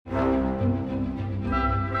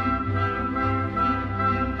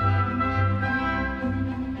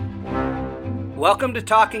Welcome to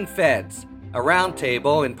Talking Feds, a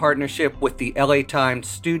roundtable in partnership with the LA Times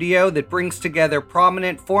studio that brings together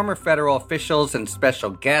prominent former federal officials and special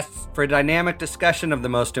guests for a dynamic discussion of the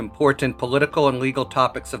most important political and legal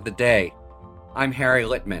topics of the day. I'm Harry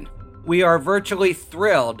Litman. We are virtually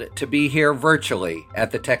thrilled to be here virtually at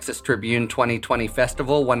the Texas Tribune 2020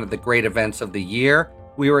 Festival, one of the great events of the year.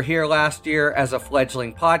 We were here last year as a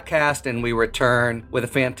fledgling podcast, and we return with a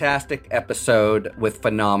fantastic episode with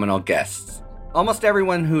phenomenal guests. Almost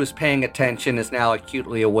everyone who is paying attention is now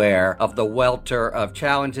acutely aware of the welter of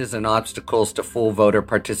challenges and obstacles to full voter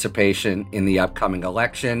participation in the upcoming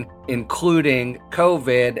election, including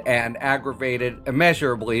COVID and aggravated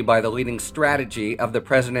immeasurably by the leading strategy of the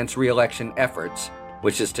president's re-election efforts,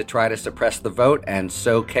 which is to try to suppress the vote and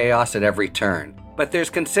sow chaos at every turn. But there's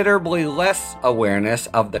considerably less awareness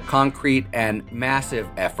of the concrete and massive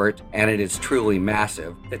effort, and it is truly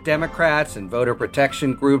massive, that Democrats and voter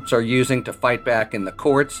protection groups are using to fight back in the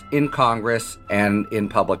courts, in Congress, and in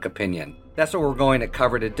public opinion. That's what we're going to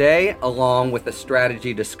cover today, along with a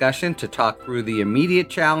strategy discussion to talk through the immediate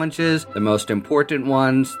challenges, the most important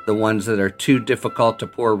ones, the ones that are too difficult to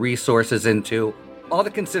pour resources into, all the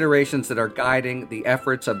considerations that are guiding the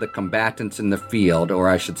efforts of the combatants in the field, or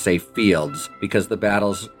I should say fields, because the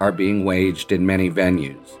battles are being waged in many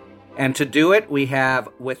venues. And to do it, we have,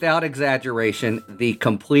 without exaggeration, the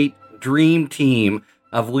complete dream team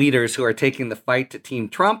of leaders who are taking the fight to Team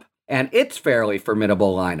Trump and its fairly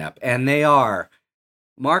formidable lineup. And they are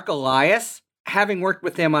Marc Elias. Having worked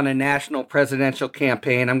with him on a national presidential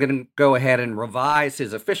campaign, I'm going to go ahead and revise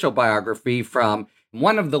his official biography from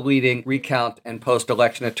one of the leading recount and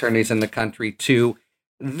post-election attorneys in the country to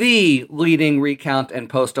the leading recount and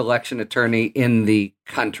post-election attorney in the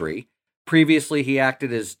country. Previously, he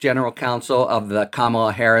acted as general counsel of the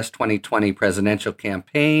Kamala Harris 2020 presidential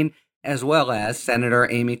campaign, as well as Senator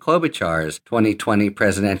Amy Klobuchar's 2020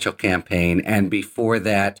 presidential campaign, and before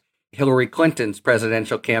that, Hillary Clinton's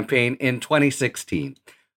presidential campaign in 2016.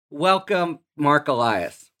 Welcome, Marc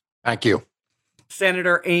Elias. Thank you.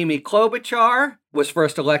 Senator Amy Klobuchar was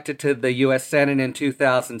first elected to the U.S. Senate in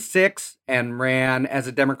 2006 and ran as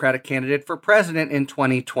a Democratic candidate for president in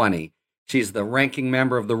 2020. She's the ranking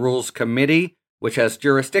member of the Rules Committee, which has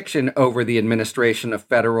jurisdiction over the administration of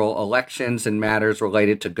federal elections and matters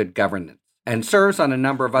related to good governance, and serves on a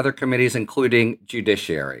number of other committees, including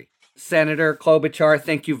Judiciary. Senator Klobuchar,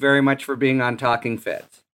 thank you very much for being on Talking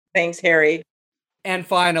Feds. Thanks, Harry. And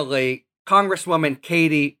finally, Congresswoman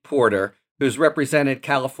Katie Porter, who's represented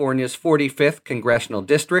California's 45th congressional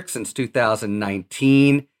district since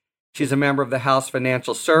 2019. She's a member of the House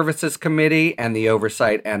Financial Services Committee and the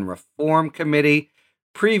Oversight and Reform Committee.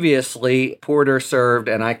 Previously, Porter served,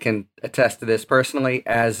 and I can attest to this personally,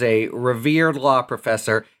 as a revered law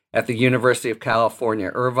professor at the University of California,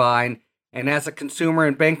 Irvine, and as a consumer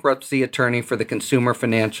and bankruptcy attorney for the Consumer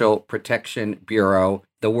Financial Protection Bureau,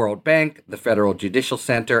 the World Bank, the Federal Judicial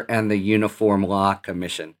Center, and the Uniform Law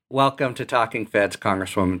Commission. Welcome to Talking Feds,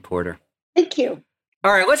 Congresswoman Porter. Thank you.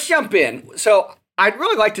 All right, let's jump in. So I'd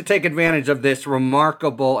really like to take advantage of this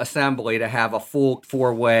remarkable assembly to have a full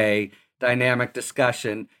four-way dynamic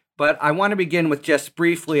discussion, but I want to begin with just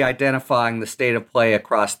briefly identifying the state of play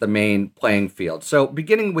across the main playing field. So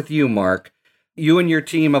beginning with you, Marc, you and your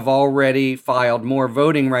team have already filed more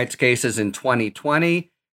voting rights cases in 2020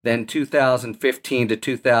 than 2015 to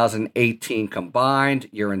 2018 combined.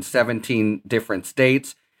 You're in 17 different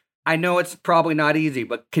states. I know it's probably not easy,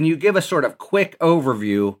 but can you give a sort of quick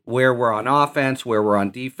overview where we're on offense, where we're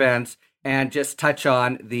on defense, and just touch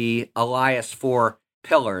on the Elias 4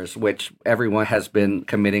 pillars, which everyone has been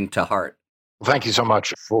committing to heart? Thank you so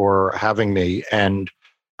much for having me. And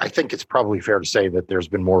I think it's probably fair to say that there's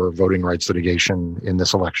been more voting rights litigation in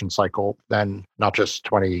this election cycle than not just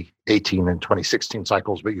 2018 and 2016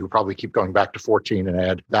 cycles, but you probably keep going back to 14 and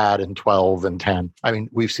add that and 12 and 10. I mean,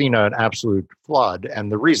 we've seen an absolute flood,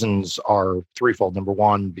 and the reasons are threefold. Number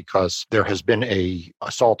one, because there has been an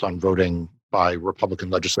assault on voting by Republican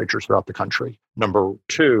legislatures throughout the country. Number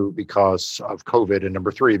two, because of COVID. And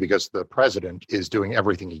number three, because the president is doing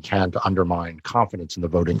everything he can to undermine confidence in the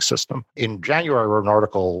voting system. In January, I wrote an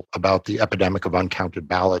article about the epidemic of uncounted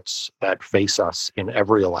ballots that face us in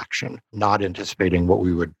every election, not anticipating what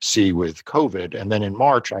we would see with COVID. And then in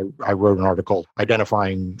March, I wrote an article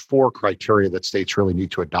identifying 4 criteria that states really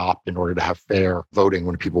need to adopt in order to have fair voting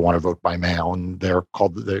when people want to vote by mail. And they're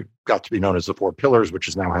got to be known as the 4 pillars, which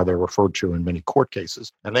is now how they're referred to in many court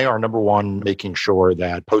cases. And they are, number one, make making sure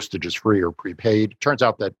that postage is free or prepaid. Turns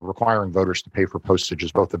out that requiring voters to pay for postage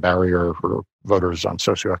is both a barrier for voters on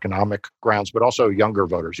socioeconomic grounds, but also younger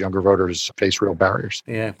voters. Younger voters face real barriers.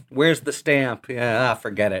 Yeah. Where's the stamp? Yeah,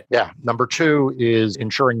 forget it. Yeah. Number two is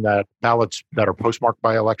ensuring that ballots that are postmarked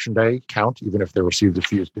by Election Day count, even if they're received a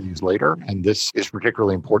few days later. And this is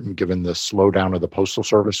particularly important given the slowdown of the Postal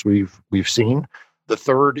Service we've seen. The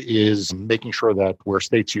third is making sure that where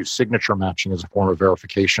states use signature matching as a form of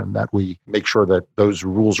verification, that we make sure that those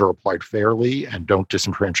rules are applied fairly and don't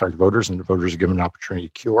disenfranchise voters and voters are given an opportunity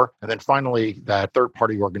to cure. And then finally, that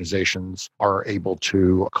third-party organizations are able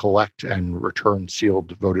to collect and return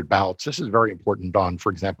sealed voted ballots. This is very important on,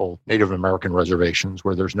 for example, Native American reservations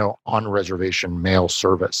where there's no on-reservation mail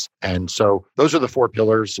service. And so those are the four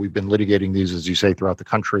pillars. We've been litigating these, as you say, throughout the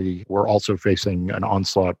country. We're also facing an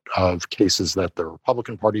onslaught of cases that the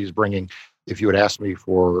Republican Party is bringing. If you had asked me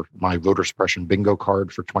for my voter suppression bingo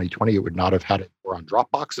card for 2020, it would not have had it on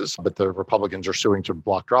drop boxes, but the Republicans are suing to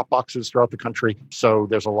block drop boxes throughout the country. So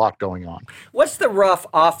there's a lot going on. What's the rough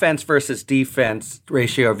offense versus defense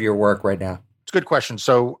ratio of your work right now? It's a good question.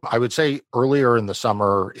 So I would say earlier in the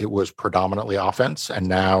summer, it was predominantly offense, and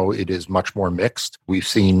now it is much more mixed. We've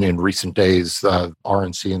seen in recent days,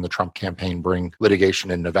 RNC and the Trump campaign bring litigation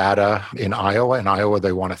in Nevada, in Iowa. In Iowa,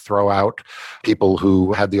 they want to throw out people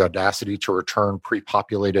who had the audacity to return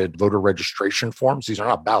pre-populated voter registration forms. These are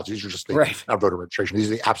not ballots. These are just not voter registration.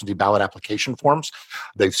 These are the absentee ballot application forms.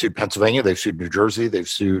 They've sued Pennsylvania. They've sued New Jersey. They've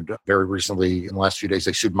sued very recently, in the last few days,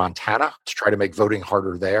 they sued Montana to try to make voting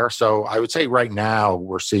harder there. So I would say right now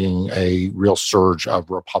we're seeing a real surge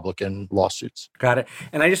of Republican lawsuits. Got it.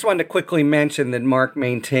 And I just wanted to quickly mention that Marc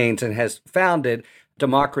maintains and has founded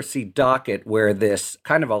Democracy Docket, where this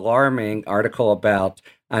kind of alarming article about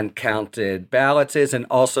uncounted ballots is, and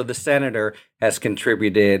also the senator has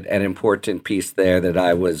contributed an important piece there that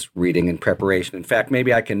I was reading in preparation. In fact,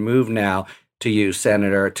 maybe I can move now to you,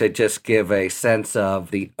 Senator, to just give a sense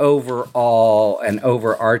of the overall and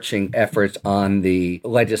overarching efforts on the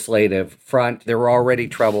legislative front. There were already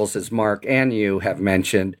troubles, as Marc and you have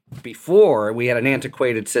mentioned. Before, we had an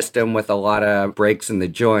antiquated system with a lot of breaks in the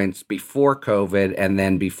joints before COVID, and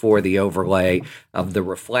then before the overlay of the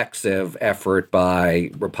reflexive effort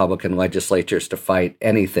by Republican legislatures to fight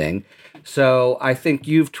anything. So I think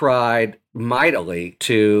you've tried mightily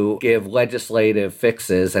to give legislative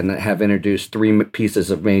fixes and have introduced 3 pieces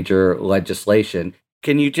of major legislation.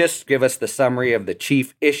 Can you just give us the summary of the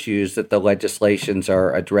chief issues that the legislations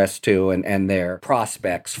are addressed to and their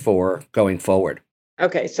prospects for going forward?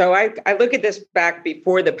 Okay, so I look at this back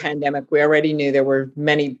before the pandemic. We already knew there were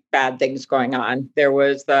many bad things going on. There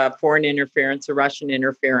was the foreign interference, the Russian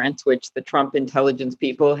interference, which the Trump intelligence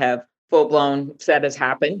people have full-blown said has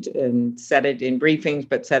happened and said it in briefings,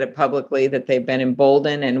 but said it publicly that they've been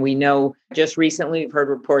emboldened. And we know just recently we've heard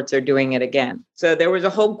reports they're doing it again. So there was a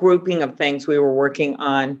whole grouping of things we were working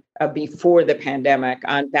on before the pandemic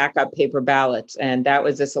on backup paper ballots. And that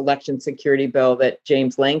was this election security bill that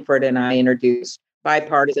James Langford and I introduced.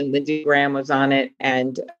 Bipartisan, Lindsey Graham was on it,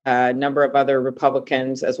 and a number of other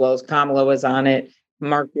Republicans, as well as Kamala was on it.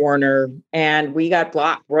 Mark Warner, and we got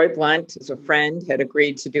blocked. Roy Blunt, as a friend, had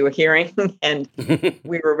agreed to do a hearing, and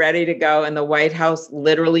we were ready to go. And the White House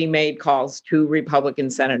literally made calls to Republican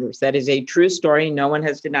senators. That is a true story. No one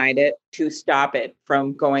has denied it, to stop it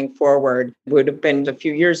from going forward. It would have been a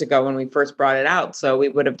few years ago when we first brought it out. So we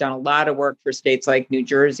would have done a lot of work for states like New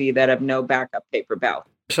Jersey that have no backup paper ballot.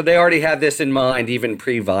 So they already had this in mind, even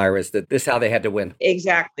pre-virus, that this is how they had to win.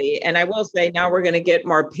 Exactly. And I will say now we're going to get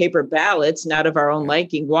more paper ballots, not of our own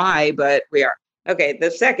liking. Why? But we are. Okay. The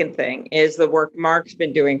second thing is the work Marc's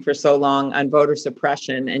been doing for so long on voter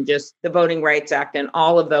suppression and just the Voting Rights Act and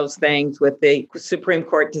all of those things with the Supreme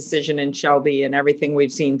Court decision in Shelby and everything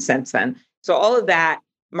we've seen since then. So all of that,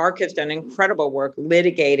 Marc has done incredible work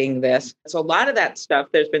litigating this. So a lot of that stuff,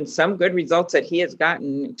 there's been some good results that he has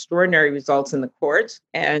gotten, extraordinary results in the courts.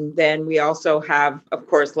 And then we also have, of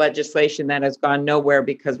course, legislation that has gone nowhere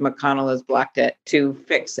because McConnell has blocked it to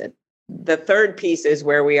fix it. The third piece is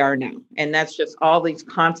where we are now. And that's just all these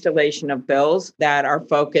constellation of bills that are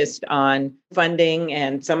focused on funding.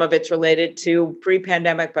 And some of it's related to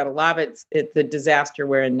pre-pandemic, but a lot of it's the disaster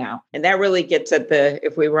we're in now. And that really gets at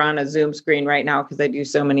if we were on a Zoom screen right now, because I do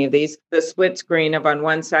so many of these, the split screen of on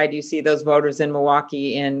one side, you see those voters in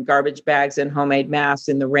Milwaukee in garbage bags and homemade masks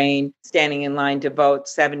in the rain, standing in line to vote,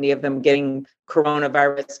 70 of them getting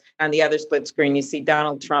coronavirus. On the other split screen, you see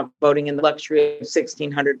Donald Trump voting in the luxury of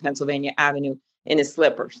 1600 Pennsylvania Avenue in his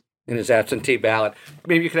slippers. in his absentee ballot.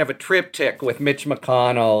 Maybe you could have a triptych with Mitch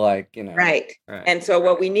McConnell, Right. And so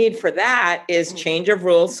what we need for that is change of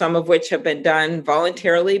rules, some of which have been done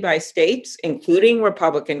voluntarily by states, including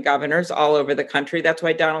Republican governors all over the country. That's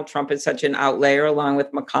why Donald Trump is such an outlier, along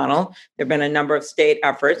with McConnell. There have been a number of state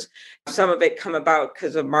efforts. Some of it come about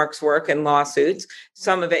because of Mark's work and lawsuits.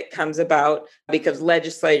 Some of it comes about because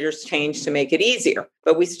legislators changed to make it easier.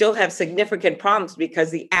 But we still have significant problems because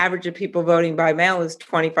the average of people voting by mail is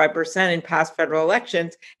 25% in past federal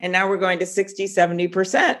elections. And now we're going to 60,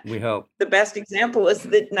 70%. We hope. The best example is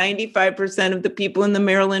that 95% of the people in the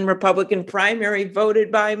Maryland Republican primary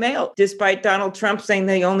voted by mail, despite Donald Trump saying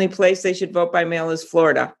the only place they should vote by mail is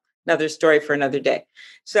Florida. Another story for another day.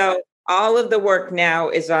 So all of the work now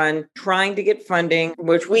is on trying to get funding,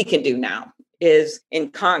 which we can do now, is in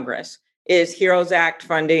Congress, is HEROES Act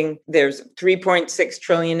funding. There's $3.6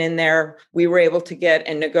 trillion in there. We were able to get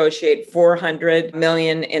and negotiate $400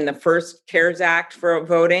 million in the first CARES Act for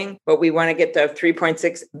voting, but we want to get to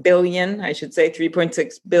 $3.6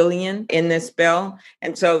 billion in this bill.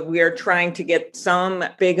 And so we are trying to get some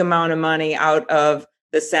big amount of money out of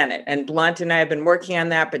the Senate. And Blunt and I have been working on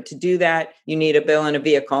that. But to do that, you need a bill and a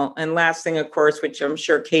vehicle. And last thing, of course, which I'm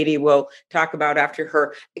sure Katie will talk about after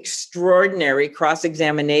her extraordinary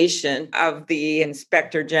cross-examination of the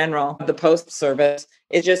Inspector General of the Post Service,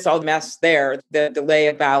 is just all mess there, the delay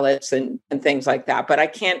of ballots and things like that. But I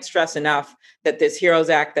can't stress enough that this HEROES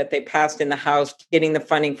Act that they passed in the House, getting the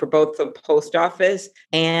funding for both the post office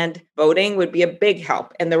and voting would be a big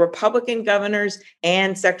help. And the Republican governors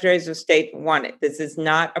and secretaries of state want it. This is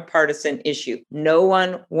not a partisan issue. No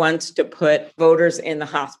one wants to put voters in the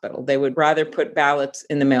hospital. They would rather put ballots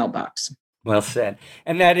in the mailbox. Well said.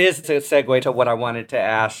 And that is a segue to what I wanted to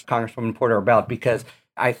ask Congresswoman Porter about, because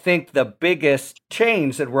I think the biggest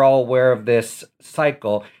change that we're all aware of this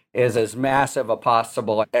cycle is as massive a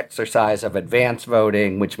possible exercise of advance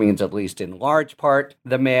voting, which means at least in large part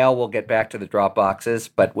the mail will get back to the drop boxes,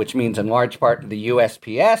 but which means in large part the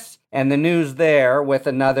USPS. And the news there with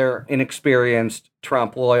another inexperienced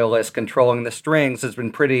Trump loyalist controlling the strings has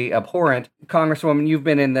been pretty abhorrent. Congresswoman, you've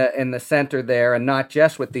been in the center there, and not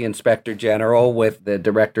just with the Inspector General, with the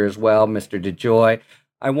director as well, Mr. DeJoy.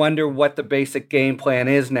 I wonder what the basic game plan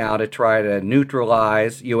is now to try to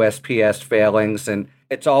neutralize USPS failings. And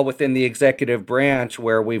it's all within the executive branch,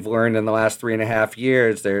 where we've learned in the last 3.5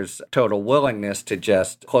 years there's total willingness to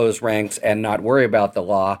just close ranks and not worry about the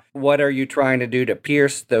law. What are you trying to do to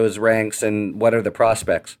pierce those ranks, and what are the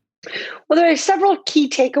prospects? Well, there are several key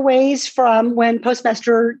takeaways from when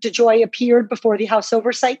Postmaster DeJoy appeared before the House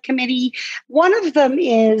Oversight Committee. One of them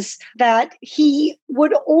is that he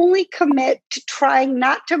would only commit to trying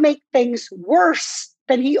not to make things worse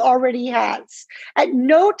than he already has. At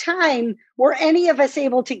no time were any of us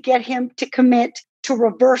able to get him to commit to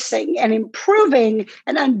reversing and improving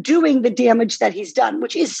and undoing the damage that he's done,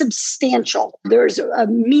 which is substantial. There's a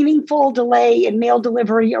meaningful delay in mail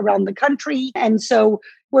delivery around the country. And so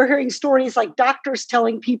we're hearing stories like doctors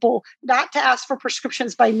telling people not to ask for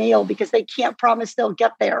prescriptions by mail because they can't promise they'll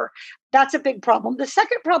get there. That's a big problem. The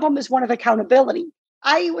second problem is one of accountability.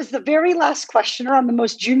 I was the very last questioner. I'm the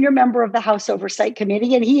most junior member of the House Oversight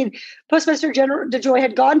Committee, and Postmaster General DeJoy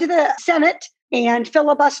had gone to the Senate and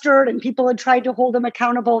filibustered, and people had tried to hold him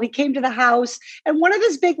accountable. He came to the House, and one of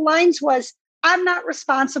his big lines was, I'm not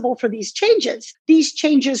responsible for these changes. These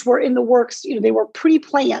changes were in the works. They were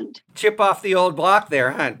pre-planned. Chip off the old block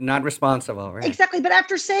there, huh? Not responsible, right? Exactly. But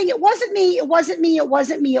after saying it wasn't me,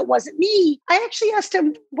 I actually asked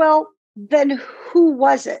him, well, then who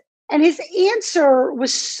was it? And his answer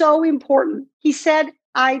was so important. He said,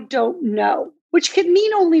 I don't know, which could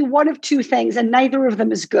mean only one of two things, and neither of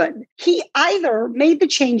them is good. He either made the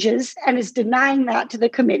changes and is denying that to the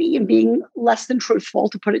committee and being less than truthful,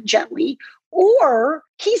 to put it gently, or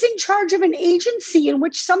he's in charge of an agency in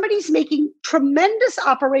which somebody's making tremendous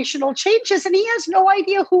operational changes and he has no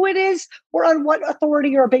idea who it is or on what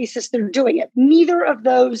authority or basis they're doing it. Neither of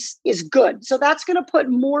those is good. So that's going to put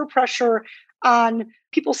more pressure on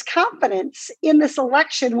people's confidence in this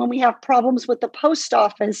election when we have problems with the post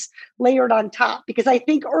office layered on top. Because I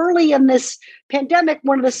think early in this pandemic,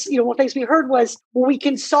 one of the things we heard was, well, we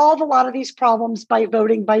can solve a lot of these problems by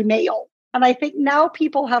voting by mail. And I think now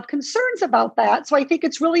people have concerns about that. So I think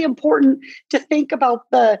it's really important to think about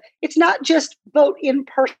it's not just vote in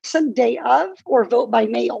person day of or vote by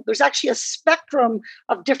mail. There's actually a spectrum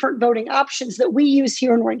of different voting options that we use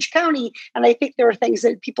here in Orange County. And I think there are things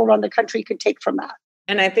that people around the country could take from that.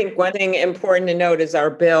 And I think one thing important to note is our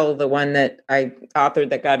bill, the one that I authored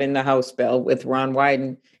that got in the House bill with Ron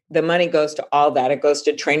Wyden, the money goes to all that. It goes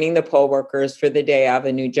to training the poll workers for the day of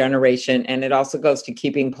a new generation. And it also goes to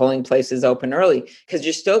keeping polling places open early, because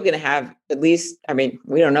you're still going to have at least, I mean,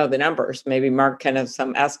 we don't know the numbers. Maybe Mark can have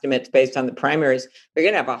some estimates based on the primaries. You're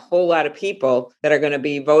going to have a whole lot of people that are going to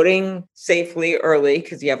be voting safely early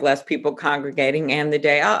because you have less people congregating and the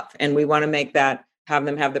day of. And we want to make that, have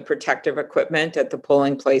them have the protective equipment at the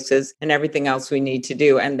polling places and everything else we need to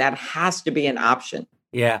do. And that has to be an option.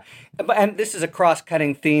 Yeah. And this is a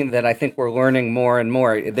cross-cutting theme that I think we're learning more and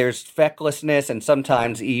more. There's fecklessness and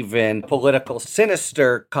sometimes even political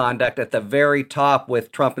sinister conduct at the very top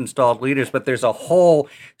with Trump-installed leaders, but there's a whole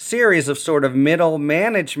series of sort of middle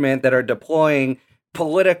management that are deploying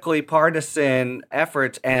politically partisan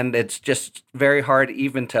efforts, and it's just very hard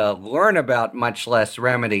even to learn about, much less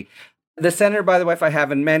remedy. The senator, by the way, if I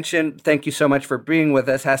haven't mentioned, thank you so much for being with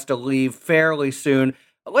us, has to leave fairly soon.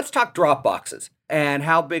 Let's talk drop boxes and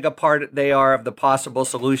how big a part they are of the possible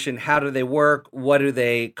solution. How do they work? What do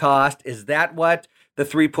they cost? Is that what the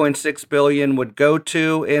 $3.6 billion would go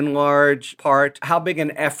to in large part? How big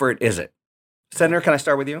an effort is it? Senator, can I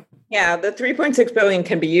start with you? Yeah, the $3.6 billion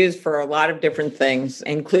can be used for a lot of different things,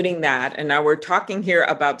 including that. And now we're talking here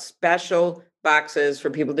about special boxes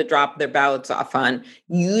for people to drop their ballots off on.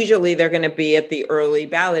 Usually they're going to be at the early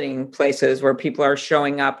balloting places where people are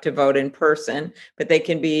showing up to vote in person, but they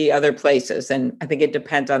can be other places. And I think it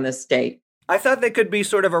depends on the state. I thought they could be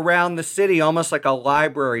sort of around the city, almost like a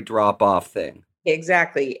library drop-off thing.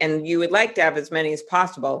 Exactly. And you would like to have as many as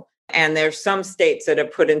possible. And there's some states that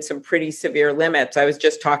have put in some pretty severe limits. I was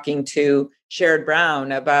just talking to Sherrod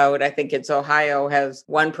Brown about, I think it's Ohio has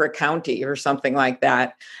one per county or something like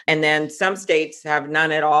that. And then some states have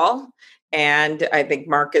none at all. And I think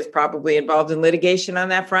Mark is probably involved in litigation on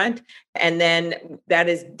that front. And then that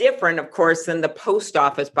is different, of course, than the post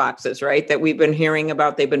office boxes, right? That we've been hearing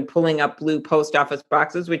about. They've been pulling up blue post office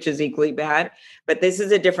boxes, which is equally bad. But this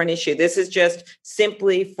is a different issue. This is just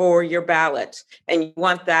simply for your ballot. And you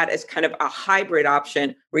want that as kind of a hybrid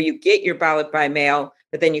option where you get your ballot by mail,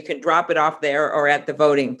 but then you can drop it off there or at the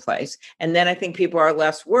voting place. And then I think people are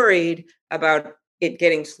less worried about it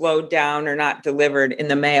getting slowed down or not delivered in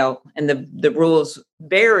the mail. And the rules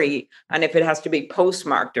vary on if it has to be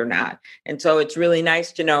postmarked or not. And so it's really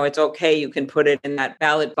nice to know it's okay. You can put it in that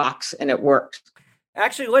ballot box and it works.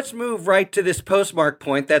 Actually, let's move right to this postmark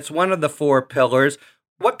point. That's one of the four pillars.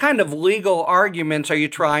 What kind of legal arguments are you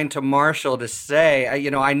trying to marshal to say,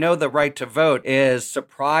 I know the right to vote is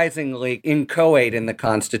surprisingly inchoate in the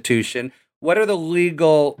Constitution. What are the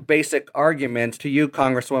legal basic arguments to you,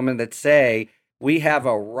 Congresswoman, that say we have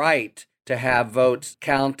a right to have votes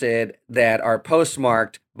counted that are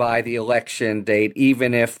postmarked by the election date,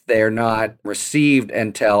 even if they're not received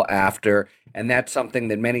until after? And that's something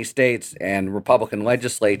that many states and Republican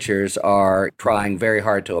legislatures are trying very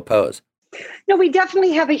hard to oppose. No, we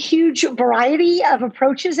definitely have a huge variety of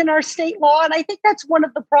approaches in our state law. And I think that's one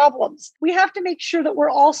of the problems. We have to make sure that we're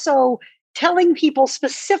also telling people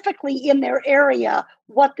specifically in their area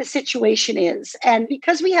what the situation is. And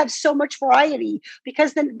because we have so much variety,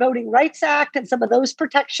 because the Voting Rights Act and some of those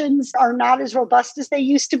protections are not as robust as they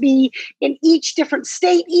used to be in each different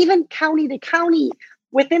state, even county to county,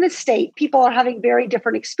 within a state, people are having very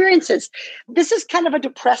different experiences. This is kind of a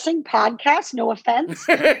depressing podcast, no offense,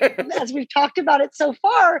 as we've talked about it so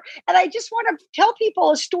far. And I just want to tell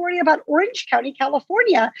people a story about Orange County,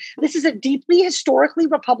 California. This is a deeply historically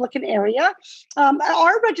Republican area.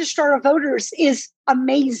 Our registrar of voters is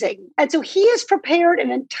amazing. And so he has prepared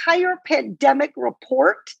an entire pandemic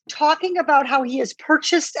report talking about how he has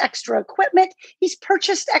purchased extra equipment. He's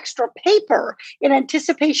purchased extra paper in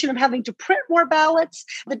anticipation of having to print more ballots.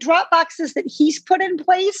 The drop boxes that he's put in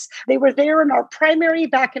place, they were there in our primary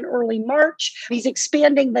back in early March. He's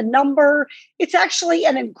expanding the number. It's actually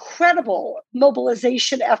an incredible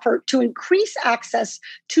mobilization effort to increase access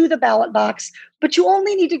to the ballot box. But you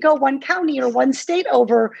only need to go one county or one state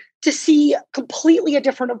over to see completely a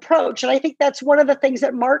different approach. And I think that's one of the things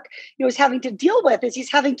that Mark is having to deal with, is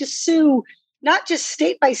he's having to sue not just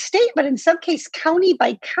state by state, but in some case county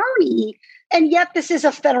by county. And yet this is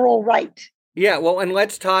a federal right. Yeah, well, and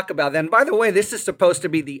let's talk about that. And by the way, this is supposed to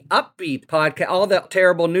be the upbeat podcast. All the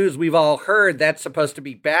terrible news we've all heard, that's supposed to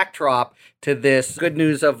be backdrop to this good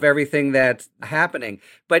news of everything that's happening.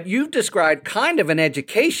 But you've described kind of an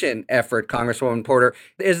education effort, Congresswoman Porter.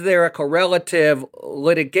 Is there a correlative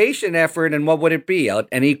litigation effort, and what would it be?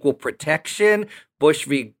 An equal protection, Bush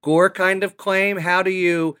v. Gore kind of claim? How do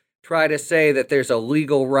you try to say that there's a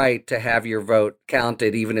legal right to have your vote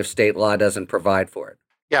counted, even if state law doesn't provide for it?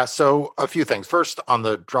 Yeah, so a few things. First, on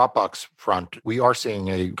the Dropbox front, we are seeing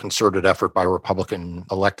a concerted effort by Republican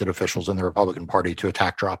elected officials in the Republican Party to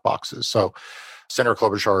attack Dropboxes. So Senator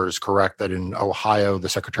Klobuchar is correct that in Ohio, the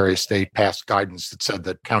Secretary of State passed guidance that said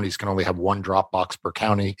that counties can only have one Dropbox per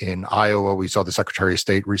county. In Iowa, we saw the Secretary of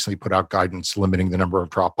State recently put out guidance limiting the number of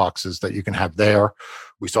Dropboxes that you can have there.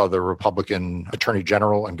 We saw the Republican Attorney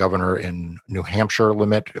General and Governor in New Hampshire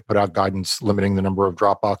put out guidance limiting the number of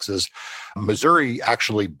Dropboxes. Missouri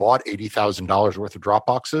actually bought $80,000 worth of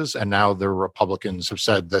Dropboxes, and now the Republicans have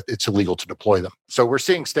said that it's illegal to deploy them. So we're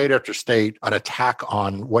seeing state after state an attack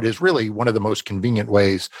on what is really one of the most convenient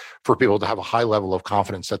ways for people to have a high level of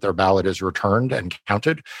confidence that their ballot is returned and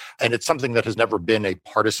counted. And it's something that has never been a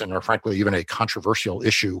partisan or frankly even a controversial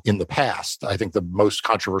issue in the past. I think the most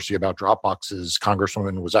controversy about Dropboxes,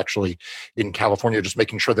 Congresswoman, was actually in California just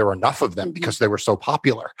making sure there were enough of them because they were so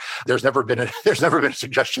popular. There's never been a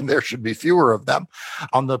suggestion there should be fewer of them.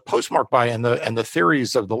 On the postmark buy and the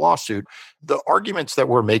theories of the lawsuit, the arguments that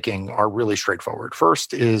we're making are really straightforward.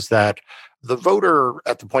 First is that the voter,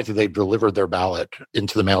 at the point that they've delivered their ballot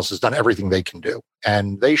into the mails, has done everything they can do.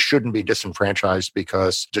 And they shouldn't be disenfranchised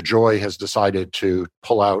because DeJoy has decided to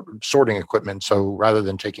pull out sorting equipment. So rather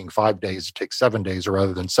than taking 5 days, it takes 7 days, or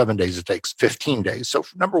rather than 7 days, it takes 15 days. So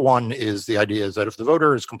number one is the idea is that if the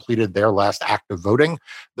voter has completed their last act of voting,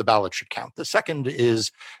 the ballot should count. The second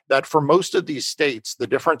is that for most of these states, the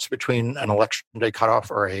difference between an election day cutoff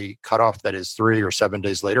or a cutoff that is 3 or 7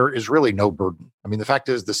 days later is really no burden. I mean, the fact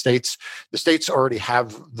is the states already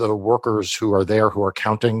have the workers who are there who are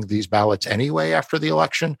counting these ballots anyway after the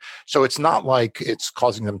election. So it's not like it's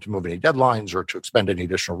causing them to move any deadlines or to expend any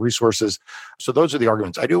additional resources. So those are the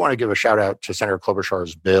arguments. I do want to give a shout out to Senator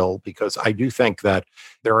Klobuchar's bill, because I do think that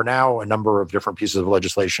there are now a number of different pieces of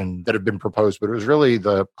legislation that have been proposed, but it was really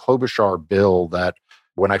the Klobuchar bill that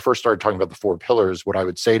when I first started talking about the 4 pillars, what I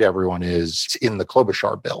would say to everyone is it's in the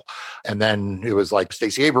Klobuchar bill. And then it was like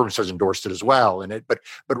Stacey Abrams has endorsed it as well. But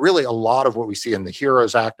really a lot of what we see in the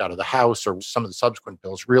HEROES Act out of the House or some of the subsequent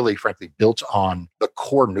bills really, frankly, built on the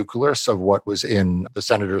core nucleus of what was in the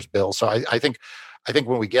senator's bill. So I think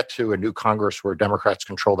when we get to a new Congress where Democrats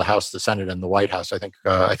control the House, the Senate, and the White House, I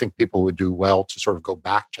think people would do well to sort of go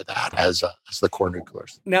back to that as the core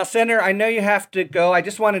nucleus. Now, Senator, I know you have to go. I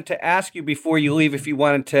just wanted to ask you before you leave if you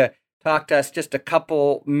wanted to talk to us just a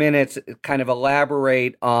couple minutes, kind of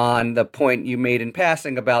elaborate on the point you made in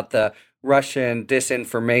passing about the Russian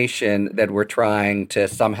disinformation that we're trying to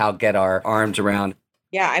somehow get our arms around.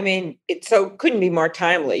 Yeah, I mean, it couldn't be more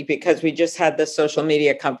timely because we just had the social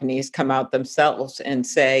media companies come out themselves and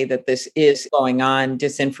say that this is going on,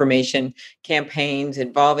 disinformation campaigns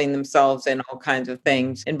involving themselves in all kinds of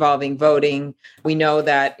things involving voting. We know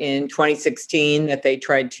that in 2016 that they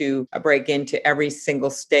tried to break into every single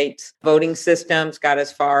state's voting systems, got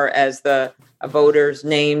as far as the voters'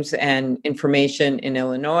 names and information in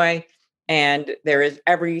Illinois. And there is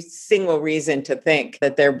every single reason to think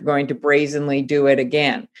that they're going to brazenly do it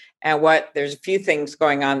again. And there's a few things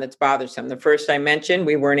going on that's bothersome. The first I mentioned,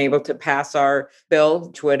 we weren't able to pass our bill,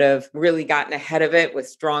 which would have really gotten ahead of it with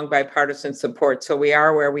strong bipartisan support. So we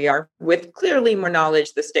are where we are with clearly more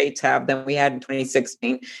knowledge the states have than we had in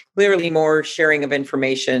 2016, clearly more sharing of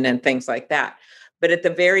information and things like that. But at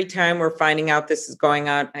the very time we're finding out this is going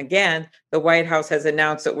on again, the White House has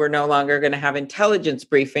announced that we're no longer going to have intelligence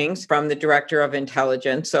briefings from the director of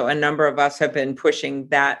intelligence. So a number of us have been pushing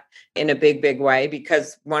that in a big, big way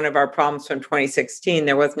because one of our problems from 2016,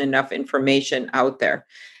 there wasn't enough information out there.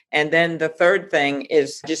 And then the third thing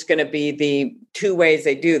is just going to be the 2 ways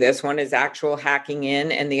they do this. One is actual hacking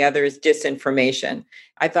in, and the other is disinformation.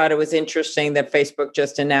 I thought it was interesting that Facebook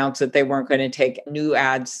just announced that they weren't going to take new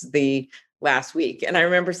ads last week. And I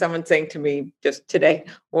remember someone saying to me just today,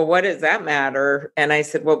 well, what does that matter? And I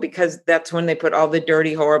said, well, because that's when they put all the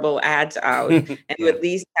dirty, horrible ads out and you at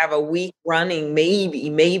least have a week running.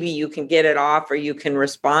 Maybe you can get it off or you can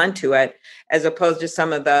respond to it, as opposed to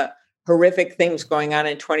some of the horrific things going on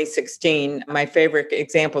in 2016. My favorite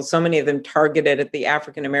example, so many of them targeted at the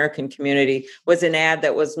African-American community, was an ad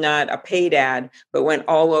that was not a paid ad, but went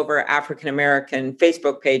all over African-American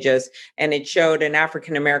Facebook pages. And it showed an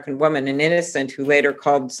African-American woman, an innocent, who later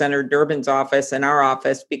called Senator Durbin's office and our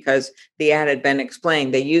office because the ad had been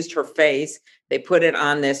explained. They used her face. They put it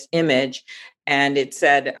on this image and it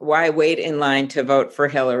said, "Why wait in line to vote for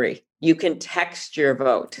Hillary? You can text your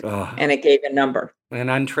vote." And it gave a number. And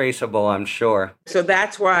untraceable, I'm sure. So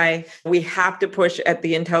that's why we have to push at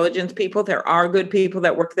the intelligence people. There are good people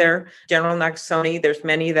that work there. General Nakasone, there's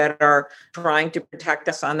many that are trying to protect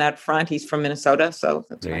us on that front. He's from Minnesota. So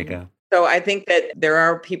that's there you go. So I think that there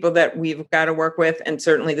are people that we've got to work with, and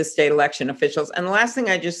certainly the state election officials. And the last thing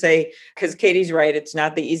I just say, because Katie's right, it's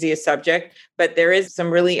not the easiest subject, but there is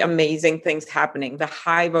some really amazing things happening. The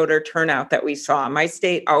high voter turnout that we saw. My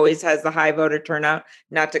state always has the high voter turnout,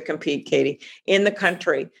 not to compete, Katie, in the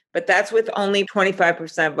country. But that's with only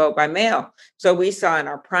 25% vote by mail. So we saw in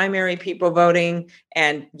our primary people voting,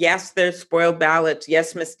 and yes, there's spoiled ballots.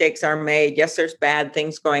 Yes, mistakes are made. Yes, there's bad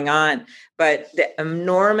things going on. But the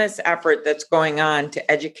enormous effort that's going on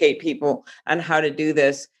to educate people on how to do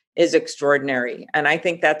this is extraordinary. And I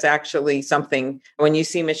think that's actually something, when you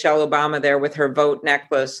see Michelle Obama there with her vote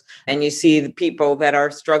necklace, and you see the people that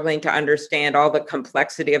are struggling to understand all the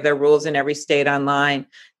complexity of their rules in every state online,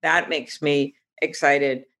 that makes me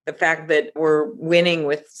excited. The fact that we're winning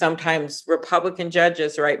with sometimes Republican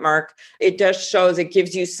judges, right, Mark? It just shows, it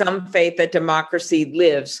gives you some faith that democracy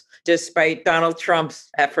lives despite Donald Trump's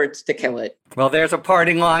efforts to kill it. Well, there's a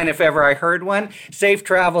parting line if ever I heard one. Safe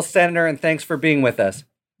travels, Senator, and thanks for being with us.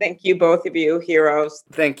 Thank you, both of you, heroes.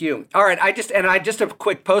 Thank you. All right, I just a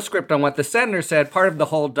quick postscript on what the senator said. Part of the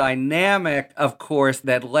whole dynamic, of course,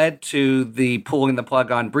 that led to the pulling the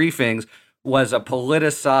plug on briefings was a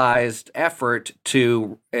politicized effort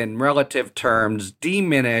to, in relative terms,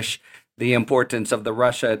 diminish the importance of the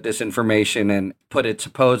Russia disinformation and put it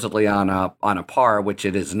supposedly on a par, which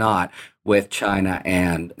it is not, with China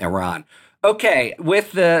and Iran. Okay,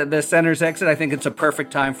 with the senator's exit, I think it's a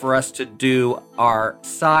perfect time for us to do our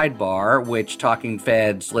sidebar, which Talking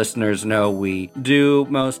Feds listeners know we do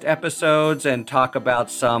most episodes, and talk about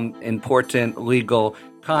some important legal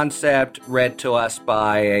concept read to us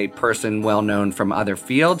by a person well known from other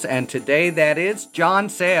fields. And today that is John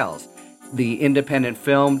Sayles, the independent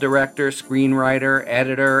film director, screenwriter,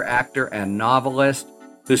 editor, actor, and novelist,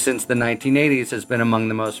 who since the 1980s has been among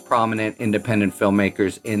the most prominent independent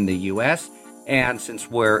filmmakers in the U.S. And since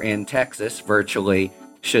we're in Texas, virtually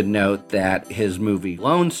should note that his movie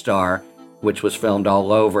Lone Star, which was filmed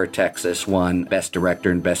all over Texas, won Best Director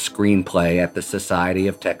and Best Screenplay at the Society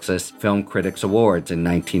of Texas Film Critics Awards in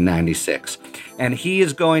 1996. And he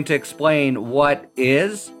is going to explain what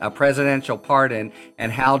is a presidential pardon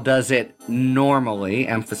and how does it normally,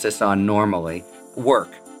 emphasis on normally, work.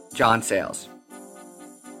 John Sayles.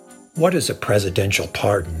 What is a presidential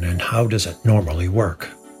pardon and how does it normally work?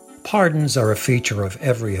 Pardons are a feature of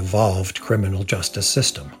every evolved criminal justice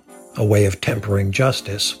system, a way of tempering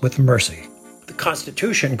justice with mercy. The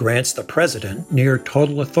Constitution grants the president near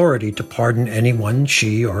total authority to pardon anyone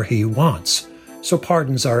she or he wants, so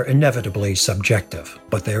pardons are inevitably subjective.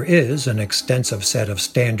 But there is an extensive set of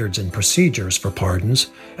standards and procedures for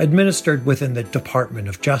pardons administered within the Department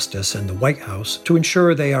of Justice and the White House to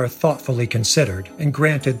ensure they are thoughtfully considered and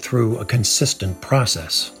granted through a consistent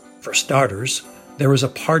process. For starters, there is a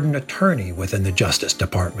pardon attorney within the Justice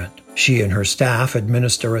Department. She and her staff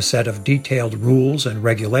administer a set of detailed rules and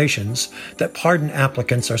regulations that pardon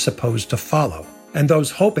applicants are supposed to follow, and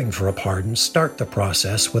those hoping for a pardon start the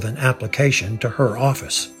process with an application to her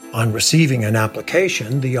office. On receiving an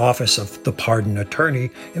application, the Office of the Pardon Attorney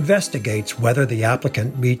investigates whether the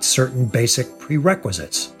applicant meets certain basic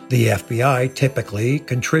prerequisites. The FBI typically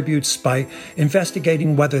contributes by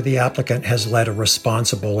investigating whether the applicant has led a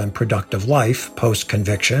responsible and productive life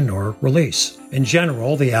post-conviction or release. In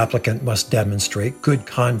general, the applicant must demonstrate good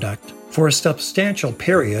conduct for a substantial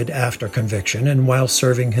period after conviction and while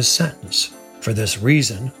serving his sentence. For this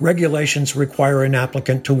reason, regulations require an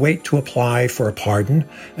applicant to wait to apply for a pardon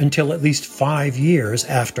until at least 5 years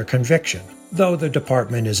after conviction, though the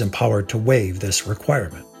department is empowered to waive this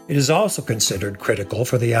requirement. It is also considered critical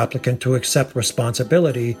for the applicant to accept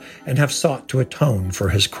responsibility and have sought to atone for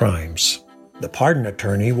his crimes. The pardon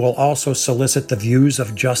attorney will also solicit the views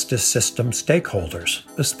of justice system stakeholders,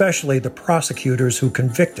 especially the prosecutors who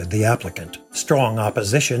convicted the applicant. Strong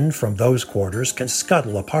opposition from those quarters can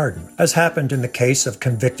scuttle a pardon, as happened in the case of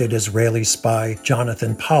convicted Israeli spy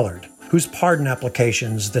Jonathan Pollard, whose pardon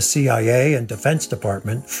applications the CIA and Defense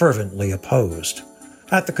Department fervently opposed.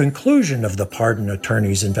 At the conclusion of the pardon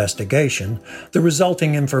attorney's investigation, the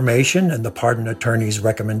resulting information and the pardon attorney's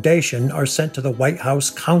recommendation are sent to the White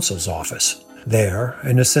House counsel's office. There,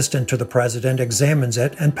 an assistant to the president examines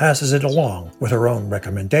it and passes it along with her own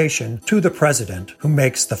recommendation to the president, who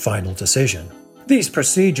makes the final decision. These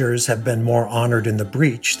procedures have been more honored in the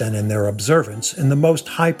breach than in their observance in the most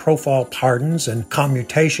high-profile pardons and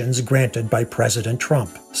commutations granted by President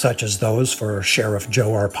Trump, such as those for Sheriff Joe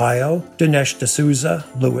Arpaio, Dinesh D'Souza,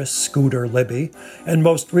 Louis Scooter Libby, and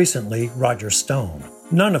most recently, Roger Stone.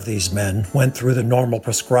 None of these men went through the normal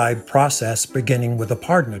prescribed process beginning with a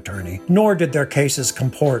pardon attorney, nor did their cases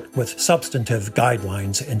comport with substantive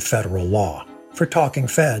guidelines in federal law. For Talking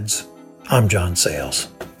Feds, I'm John Sayles.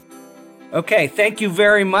 Okay, thank you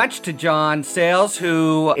very much to John Sayles,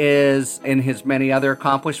 who is, in his many other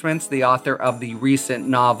accomplishments, the author of the recent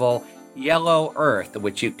novel Yellow Earth,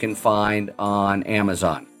 which you can find on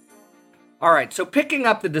Amazon. All right, so picking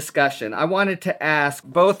up the discussion, I wanted to ask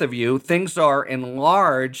both of you, things are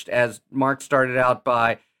enlarged, as Mark started out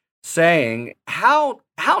by saying, how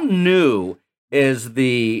new is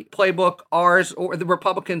the playbook, ours or the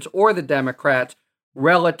Republicans or the Democrats,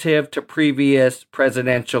 relative to previous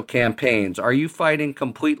presidential campaigns? Are you fighting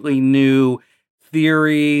completely new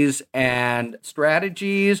theories and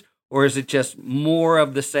strategies, or is it just more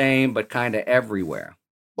of the same but kind of everywhere?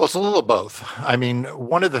 Well, it's a little of both. I mean,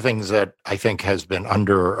 one of the things that I think has been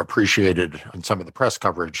underappreciated in some of the press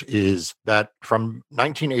coverage is that from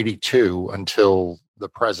 1982 until the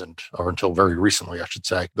present, or until very recently, I should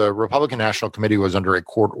say, the Republican National Committee was under a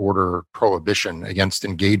court order prohibition against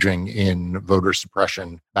engaging in voter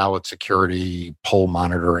suppression, ballot security, poll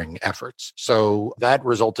monitoring efforts. So that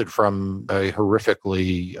resulted from a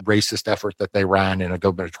horrifically racist effort that they ran in a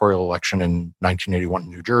gubernatorial election in 1981 in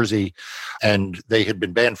New Jersey. And they had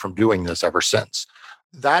been banned from doing this ever since.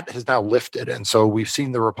 That has now lifted. And so we've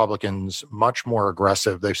seen the Republicans much more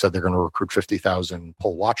aggressive. They've said they're going to recruit 50,000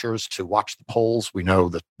 poll watchers to watch the polls. We know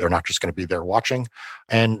that they're not just going to be there watching.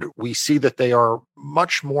 And we see that they are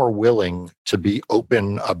much more willing to be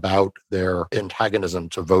open about their antagonism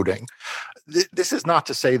to voting. This is not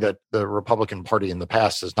to say that the Republican Party in the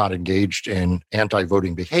past has not engaged in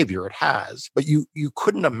anti-voting behavior. It has. But you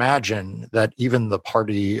couldn't imagine that even the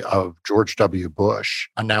party of George W. Bush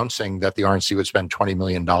announcing that the RNC would spend $20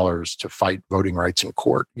 million to fight voting rights in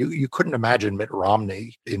court. You couldn't imagine Mitt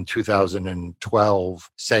Romney in 2012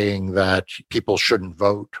 saying that people shouldn't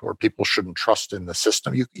vote or people shouldn't trust in the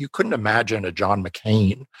system. You couldn't imagine a John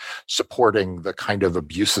McCain supporting the kind of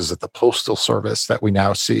abuses at the Postal Service that we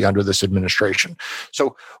now see under this administration.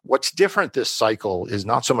 So what's different this cycle is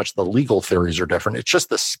not so much the legal theories are different. It's just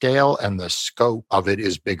the scale and the scope of it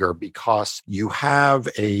is bigger because you have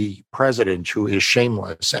a president who is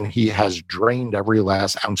shameless and he has drained every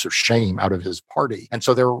last ounce of shame out of his party. And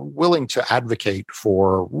so they're willing to advocate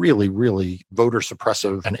for really, really voter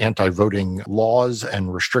suppressive and anti-voting laws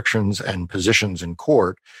and restrictions and positions in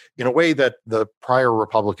court in a way that the prior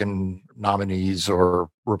Republican nominees or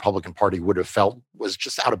Republican Party would have felt was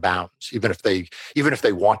just out of bounds, even if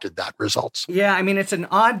they wanted that results. Yeah, I mean, it's an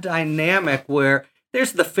odd dynamic where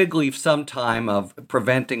there's the fig leaf sometime of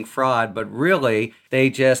preventing fraud, but really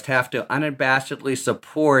they just have to unabashedly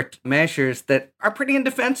support measures that are pretty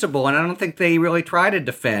indefensible. And I don't think they really try to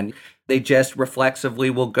defend. They just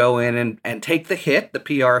reflexively will go in and take the hit, the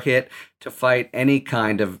PR hit, to fight any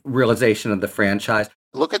kind of realization of the franchise.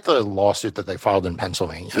 Look at the lawsuit that they filed in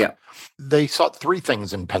Pennsylvania. Yeah. They sought three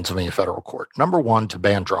things in Pennsylvania federal court. Number one, to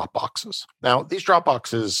ban drop boxes. Now, these drop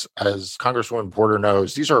boxes, as Congresswoman Porter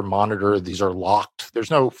knows, these are monitored, these are locked.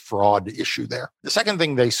 There's no fraud issue there. The second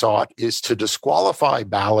thing they sought is to disqualify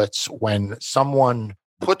ballots when someone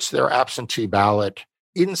puts their absentee ballot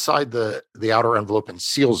inside the outer envelope and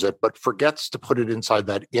seals it, but forgets to put it inside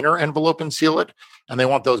that inner envelope and seal it. And they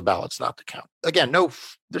want those ballots not to count. Again,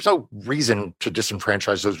 there's no reason to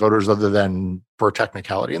disenfranchise those voters other than for a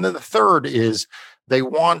technicality. And then the third is they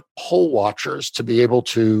want poll watchers to be able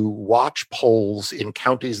to watch polls in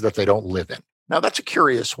counties that they don't live in. Now, that's a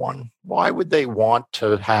curious one. Why would they want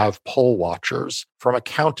to have poll watchers from a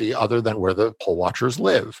county other than where the poll watchers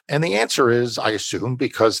live? And the answer is, I assume,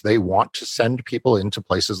 because they want to send people into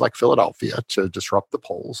places like Philadelphia to disrupt the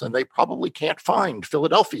polls, and they probably can't find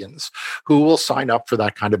Philadelphians who will sign up for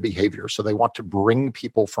that kind of behavior. So they want to bring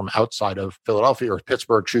people from outside of Philadelphia or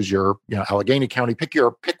Pittsburgh, choose your Allegheny County, pick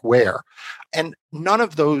where. And none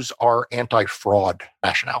of those are anti-fraud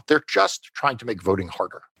rationale. They're just trying to make voting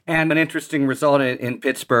harder. And an interesting result in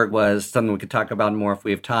Pittsburgh was something we could talk about more if we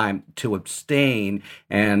have time, to abstain.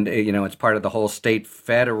 And, it's part of the whole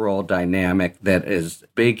state-federal dynamic that is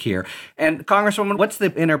big here. And Congresswoman, what's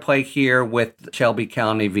the interplay here with Shelby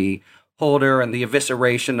County v. Holder and the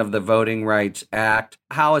evisceration of the Voting Rights Act?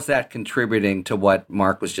 How is that contributing to what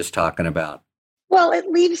Mark was just talking about? Well,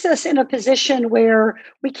 it leaves us in a position where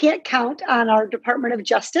we can't count on our Department of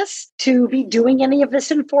Justice to be doing any of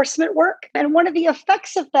this enforcement work. And one of the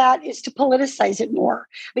effects of that is to politicize it more,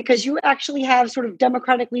 because you actually have sort of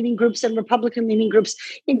Democratic leaning groups and Republican leaning groups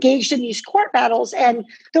engaged in these court battles. And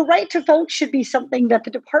the right to vote should be something that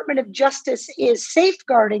the Department of Justice is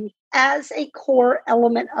safeguarding as a core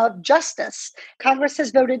element of justice. Congress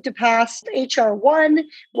has voted to pass H.R. 1,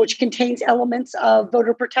 which contains elements of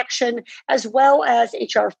voter protection, as well as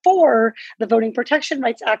H.R. 4, the Voting Protection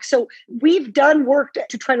Rights Act. So we've done work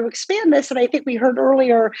to try to expand this. And I think we heard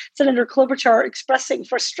earlier Senator Klobuchar expressing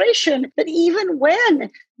frustration that even when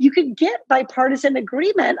you can get bipartisan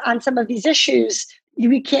agreement on some of these issues,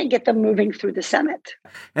 you can't get them moving through the Senate.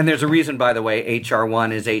 And there's a reason, by the way, H.R.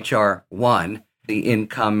 1 is H.R. 1. The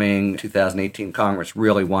incoming 2018 Congress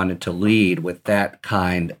really wanted to lead with that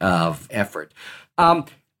kind of effort.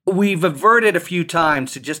 We've adverted a few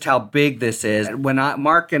times to just how big this is. When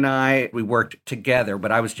Mark and I, we worked together,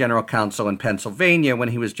 but I was general counsel in Pennsylvania when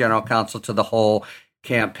he was general counsel to the whole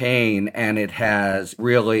campaign, and it has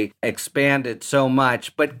really expanded so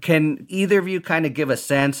much. But can either of you kind of give a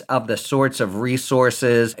sense of the sorts of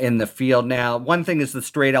resources in the field now? One thing is the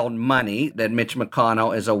straight out money that Mitch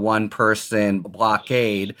McConnell is a one-person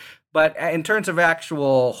blockade. But in terms of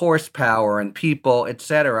actual horsepower and people, et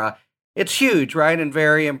cetera, it's huge, right? And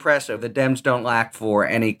very impressive. The Dems don't lack for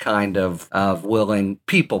any kind of willing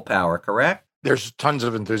people power, correct? There's tons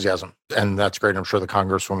of enthusiasm, and that's great. I'm sure the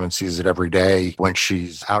Congresswoman sees it every day when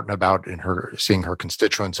she's out and about in seeing her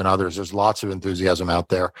constituents and others. There's lots of enthusiasm out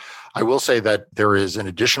there. I will say that there is an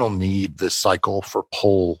additional need this cycle for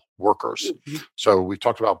poll workers. Mm-hmm. So we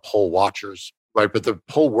talked about poll watchers, right? But the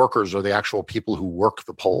poll workers are the actual people who work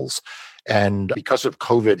the polls. And because of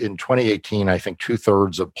COVID in 2018, I think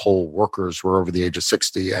 2/3 of poll workers were over the age of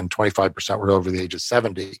 60 and 25% were over the age of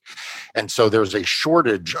 70. And so there's a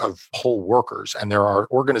shortage of poll workers. And there are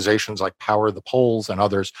organizations like Power the Polls and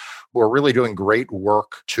others who are really doing great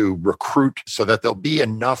work to recruit so that there'll be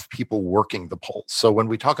enough people working the polls. So when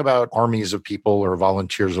we talk about armies of people or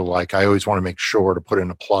volunteers alike, I always want to make sure to put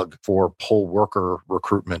in a plug for poll worker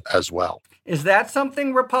recruitment as well. Is that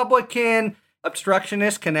something Republican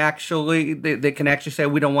obstructionists can actually, they can actually say,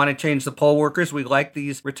 we don't want to change the poll workers, we like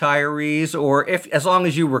these retirees? Or as long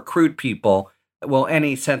as you recruit people, will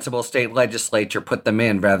any sensible state legislature put them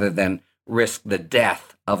in rather than risk the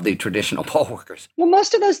death of the traditional poll workers? Well,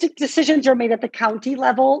 most of those decisions are made at the county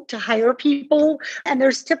level to hire people. And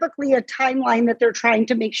there's typically a timeline that they're trying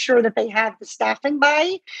to make sure that they have the staffing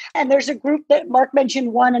by. And there's a group that Mark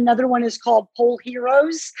mentioned one. Another one is called Poll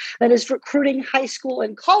Heroes that is recruiting high school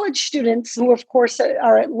and college students who, of course,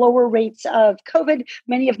 are at lower rates of COVID.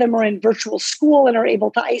 Many of them are in virtual school and are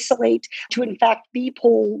able to isolate to, in fact, be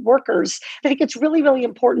poll workers. I think it's really, really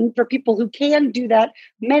important for people who can do that.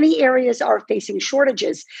 Many areas are facing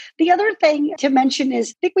shortages. The other thing to mention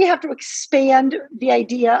is I think we have to expand the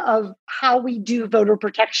idea of how we do voter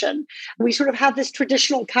protection. We sort of have this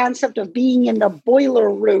traditional concept of being in the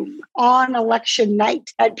boiler room on election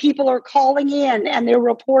night, and people are calling in and they're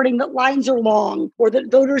reporting that lines are long or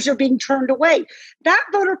that voters are being turned away. That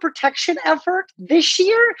voter protection effort this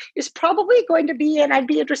year is probably going to be, and I'd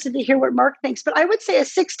be interested to hear what Mark thinks, but I would say a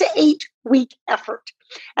 6 to 8 week effort.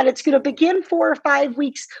 And it's going to begin 4 or 5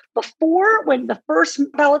 weeks before, when the first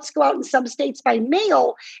ballots go out in some states by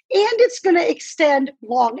mail, and it's going to extend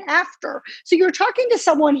long after. So you're talking to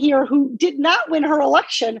someone here who did not win her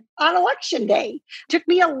election on election day. It took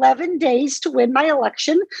me 11 days to win my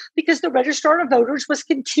election because the registrar of voters was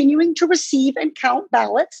continuing to receive and count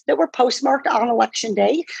ballots that were postmarked on election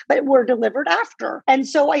day, but were delivered after. And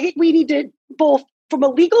so I think we need to both, from a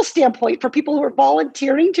legal standpoint, for people who are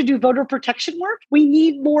volunteering to do voter protection work, we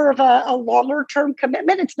need more of a longer-term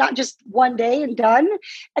commitment. It's not just one day and done.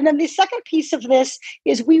 And then the second piece of this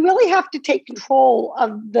is we really have to take control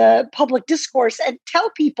of the public discourse and tell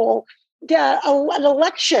people that an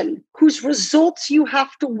election whose results you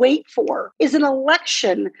have to wait for is an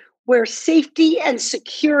election where safety and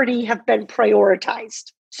security have been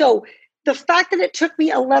prioritized. So the fact that it took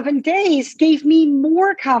me 11 days gave me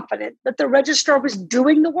more confidence that the registrar was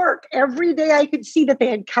doing the work. Every day I could see that they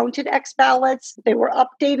had counted X ballots, they were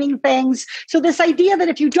updating things. So this idea that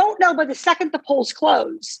if you don't know by the second the polls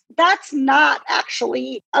close, that's not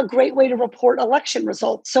actually a great way to report election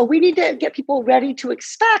results. So we need to get people ready to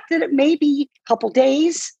expect that it may be a couple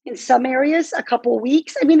days, in some areas, a couple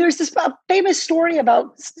weeks. I mean, there's this famous story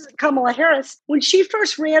about Kamala Harris. When she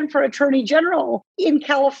first ran for Attorney General in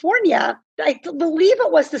California, I believe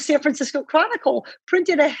it was the San Francisco Chronicle,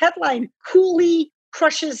 printed a headline, Cooley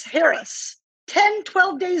crushes Harris. 10,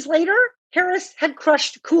 12 days later, Harris had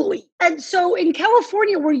crushed Cooley. And so in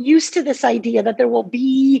California, we're used to this idea that there will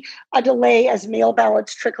be a delay as mail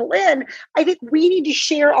ballots trickle in. I think we need to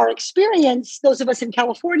share our experience, those of us in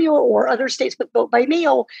California or other states with vote by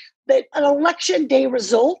mail, that an election day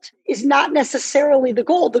result is not necessarily the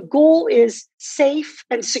goal. The goal is safe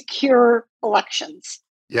and secure elections.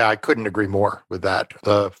 Yeah, I couldn't agree more with that.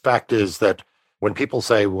 The fact is that when people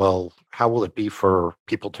say, well, how will it be for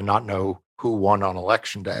people to not know who won on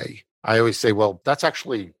election day? I always say, well, that's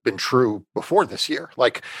actually been true before this year.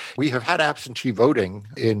 Like, we have had absentee voting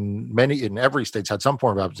in every state's had some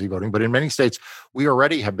form of absentee voting, but in many states, we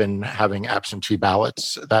already have been having absentee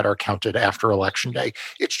ballots that are counted after election day.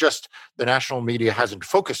 It's just the national media hasn't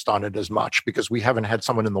focused on it as much because we haven't had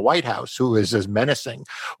someone in the White House who is as menacing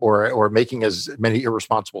or making as many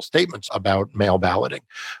irresponsible statements about mail balloting.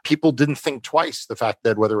 People didn't think twice the fact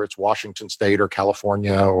that whether it's Washington State or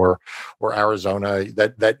California or Arizona,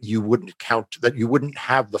 that you wouldn't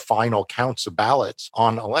have the final counts of ballots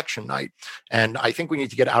on election night. And I think we need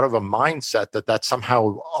to get out of a mindset that that's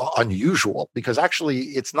somehow unusual, because actually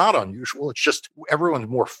it's not unusual. It's just everyone's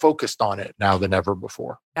more focused on it now than ever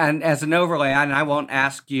before. And as an overlay, and I won't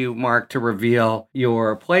ask you, Mark, to reveal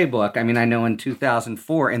your playbook. I mean, I know in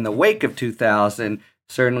 2004, in the wake of 2000,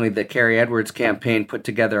 certainly the Kerry Edwards campaign put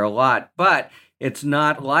together a lot, but it's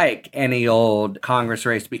not like any old Congress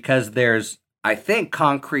race because there's, I think,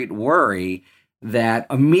 concrete worry that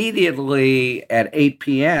immediately at 8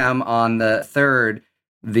 p.m. on the 3rd,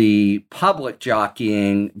 the public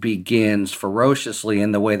jockeying begins ferociously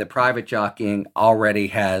in the way the private jockeying already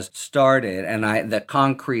has started. And the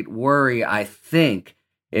concrete worry, I think,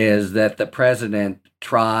 is that the president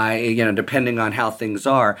depending on how things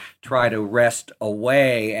are, try to wrest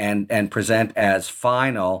away and present as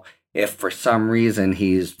final if for some reason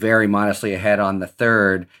he's very modestly ahead on the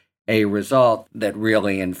 3rd, a result that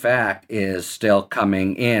really, in fact, is still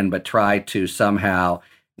coming in, but try to somehow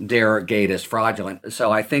derogate as fraudulent.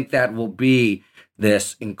 So I think that will be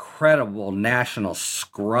this incredible national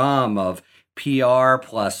scrum of PR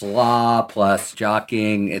plus law plus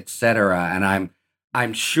jockeying, etc. And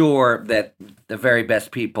I'm sure that the very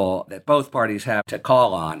best people that both parties have to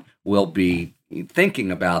call on will be thinking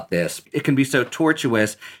about this. It can be so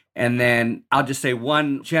tortuous. And then I'll just say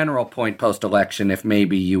one general point post-election, if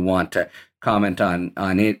maybe you want to comment on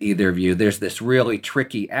it, either of you. There's this really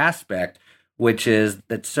tricky aspect, which is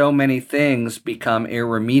that so many things become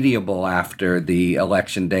irremediable after the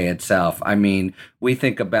election day itself. I mean, we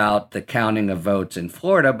think about the counting of votes in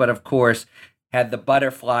Florida, but of course, had the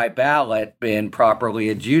butterfly ballot been properly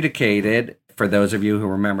adjudicated, for those of you who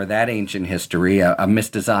remember that ancient history, a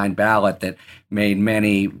misdesigned ballot that made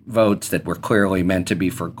many votes that were clearly meant to be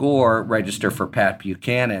for Gore register for Pat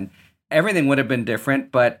Buchanan, everything would have been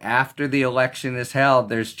different. But after the election is held,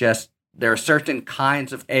 there are certain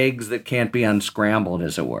kinds of eggs that can't be unscrambled,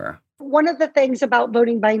 as it were. One of the things about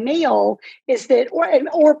voting by mail is that,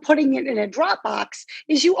 or putting it in a drop box,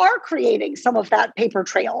 is you are creating some of that paper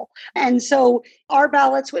trail. And so our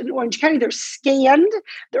ballots in Orange County, they're scanned,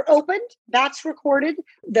 they're opened, that's recorded,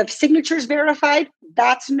 the signature's verified,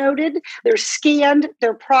 that's noted, they're scanned,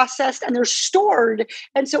 they're processed, and they're stored.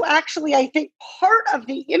 And so actually, I think part of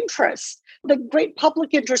the interest, the great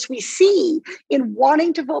public interest we see in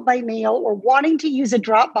wanting to vote by mail or wanting to use a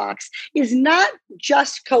drop box is not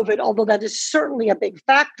just COVID, although that is certainly a big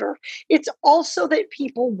factor. It's also that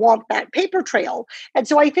people want that paper trail. And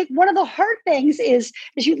so I think one of the hard things is,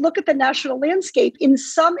 as you look at the national landscape, in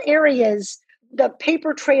some areas, the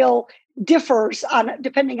paper trail differs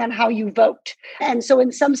depending on how you vote. And so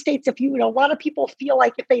in some states, a lot of people feel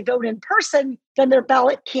like if they vote in person, then their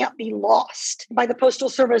ballot can't be lost by the Postal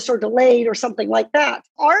Service or delayed or something like that.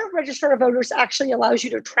 Our Register of Voters actually allows you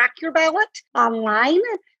to track your ballot online.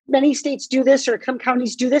 Many states do this, or some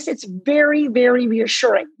counties do this. It's very, very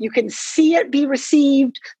reassuring. You can see it be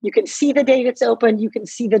received. You can see the date it's open. You can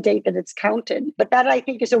see the date that it's counted. But that, I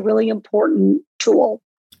think, is a really important tool.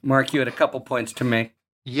 Mark, you had a couple points to make.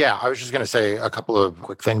 Yeah, I was just going to say a couple of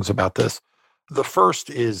quick things about this. The first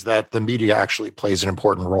is that the media actually plays an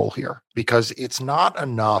important role here, because it's not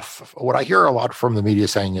enough. What I hear a lot from the media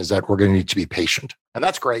saying is that we're going to need to be patient. And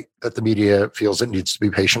that's great that the media feels it needs to be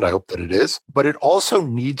patient. I hope that it is. But it also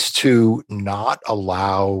needs to not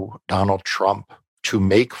allow Donald Trump to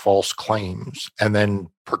make false claims and then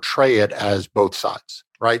portray it as both sides,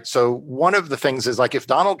 right? So one of the things is, like, if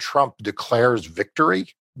Donald Trump declares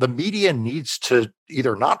victory, the media needs to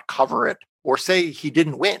either not cover it or say he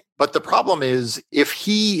didn't win. But the problem is, if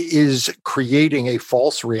he is creating a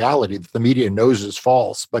false reality that the media knows is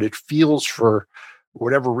false, but it feels for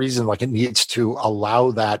whatever reason, like it needs to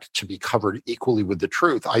allow that to be covered equally with the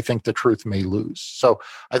truth, I think the truth may lose. So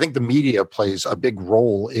I think the media plays a big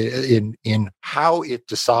role in how it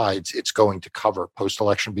decides it's going to cover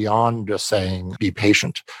post-election beyond just saying, be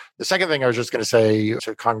patient. The second thing I was just going to say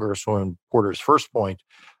to Congresswoman Porter's first point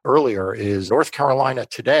earlier is North Carolina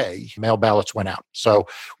today, mail ballots went out. So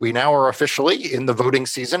we now are officially in the voting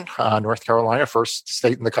season. North Carolina, first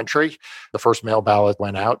state in the country, the first mail ballot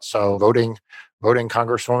went out. So voting,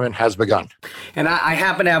 Congresswoman, has begun. And I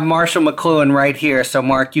happen to have Marshall McLuhan right here. So,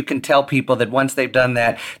 Mark, you can tell people that once they've done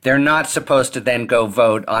that, they're not supposed to then go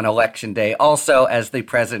vote on Election Day, also as the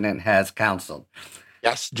president has counseled.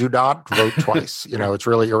 Yes, do not vote twice. It's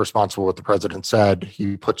really irresponsible what the president said.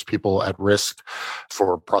 He puts people at risk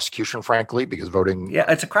for prosecution, frankly, because voting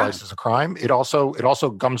it's a crime. twice is a crime. It also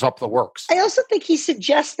gums up the works. I also think he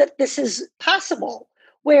suggests that this is possible,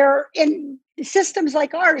 where in systems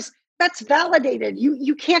like ours, that's validated.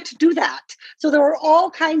 You can't do that. So there are all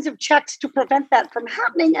kinds of checks to prevent that from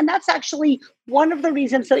happening. And that's actually one of the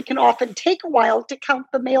reasons that it can often take a while to count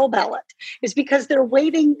the mail ballot, is because they're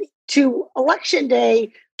waiting to Election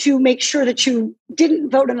Day to make sure that you didn't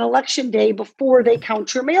vote on Election Day before they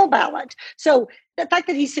count your mail ballot. So the fact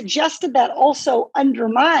that he suggested that also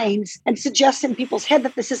undermines and suggests in people's head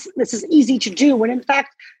that this is easy to do, when in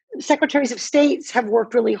fact, secretaries of states have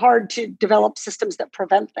worked really hard to develop systems that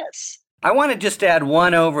prevent this. I want to just add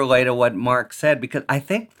one overlay to what Mark said, because I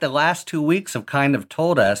think the last 2 weeks have kind of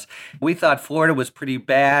told us, we thought Florida was pretty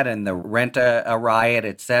bad and the rent-a riot,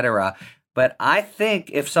 et cetera. But I think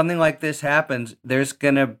if something like this happens, there's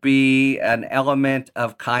going to be an element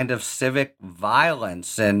of kind of civic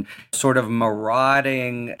violence and sort of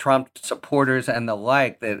marauding Trump supporters and the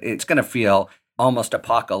like, that it's going to feel almost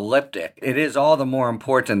apocalyptic. It is all the more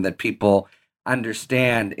important that people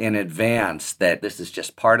understand in advance that this is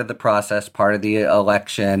just part of the process, part of the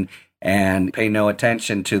election, and pay no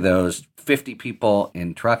attention to those 50 people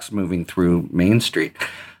in trucks moving through Main Street.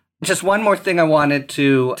 Just one more thing I wanted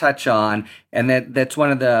to touch on, and that's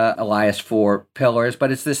one of the Elias 4 pillars,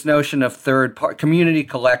 but it's this notion of community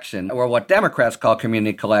collection, or what Democrats call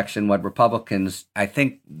community collection, what Republicans, I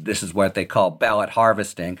think this is what they call ballot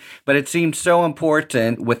harvesting. But it seemed so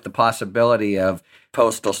important with the possibility of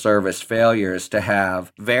Postal Service failures to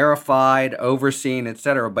have verified, overseen, et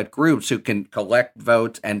cetera, but groups who can collect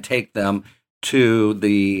votes and take them to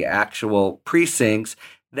the actual precincts.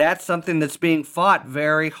 That's something that's being fought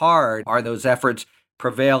very hard. Are those efforts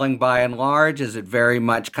prevailing by and large? Is it very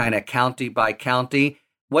much kind of county by county?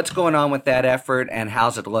 What's going on with that effort, and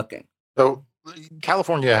how's it looking? So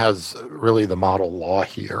California has really the model law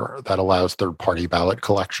here that allows third-party ballot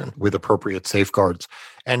collection with appropriate safeguards.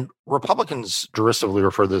 And Republicans derisively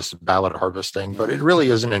refer to this as ballot harvesting, but it really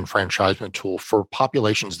is an enfranchisement tool for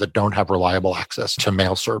populations that don't have reliable access to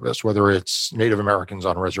mail service, whether it's Native Americans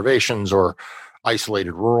on reservations or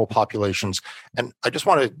isolated rural populations. And I just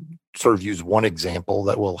want to sort of use one example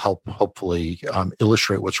that will help hopefully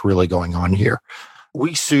illustrate what's really going on here.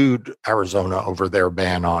 We sued Arizona over their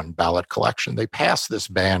ban on ballot collection. They passed this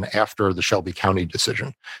ban after the Shelby County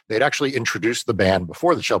decision. They'd actually introduced the ban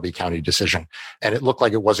before the Shelby County decision, and it looked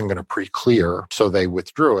like it wasn't going to pre-clear, so they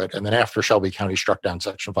withdrew it. And then after Shelby County struck down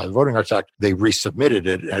Section 5 of the Voting Rights Act, they resubmitted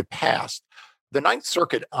it, and it passed. The Ninth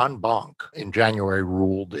Circuit en banc in January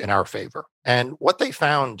ruled in our favor. And what they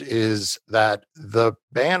found is that the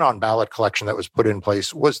ban on ballot collection that was put in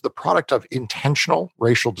place was the product of intentional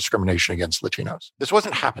racial discrimination against Latinos. This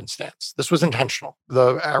wasn't happenstance. This was intentional.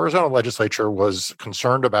 The Arizona legislature was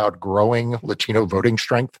concerned about growing Latino voting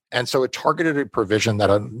strength. And so it targeted a provision that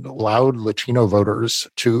allowed Latino voters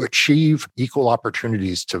to achieve equal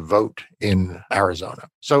opportunities to vote in Arizona.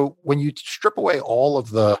 So when you strip away all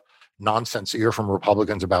of the nonsense you hear from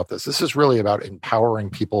Republicans about this is really about empowering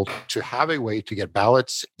people to have a way to get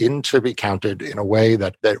ballots in to be counted in a way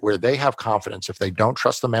that where they have confidence, if they don't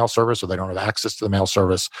trust the mail service or they don't have access to the mail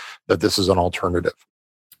service, that this is an alternative.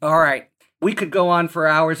 All right. We could go on for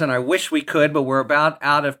hours, and I wish we could, but we're about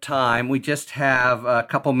out of time. We just have a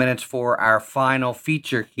couple minutes for our final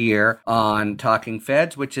feature here on Talking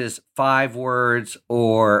Feds, which is 5 words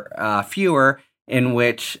or fewer, in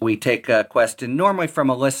which we take a question normally from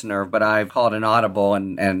a listener, but I've called an audible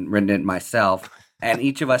and written it myself. And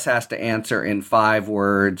each of us has to answer in 5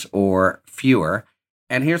 words or fewer.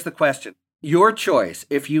 And here's the question. Your choice,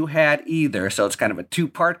 if you had either, so it's kind of a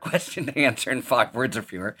 2-part question to answer in 5 words or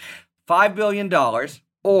fewer, $5 billion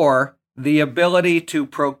or the ability to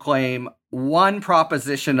proclaim one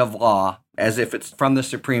proposition of law as if it's from the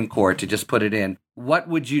Supreme Court, to just put it in. What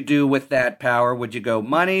would you do with that power? Would you go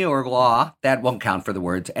money or law? That won't count for the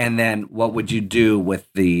words. And then what would you do with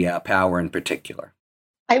the power in particular?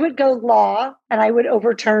 I would go law, and I would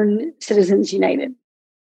overturn Citizens United.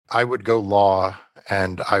 I would go law,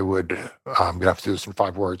 and I'm going to have to do this in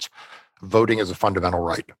 5 words. Voting is a fundamental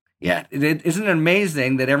right. Yeah. Isn't it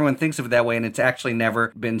amazing that everyone thinks of it that way and it's actually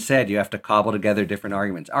never been said? You have to cobble together different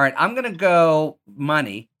arguments. All right, I'm going to go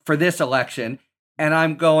money for this election, and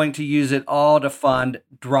I'm going to use it all to fund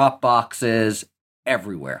drop boxes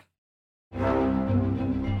everywhere.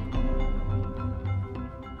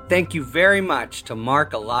 Thank you very much to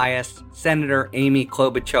Marc Elias, Senator Amy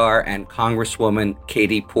Klobuchar, and Congresswoman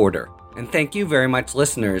Katie Porter. And thank you very much,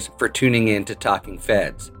 listeners, for tuning in to Talking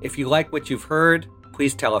Feds. If you like what you've heard,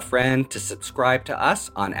 please tell a friend to subscribe to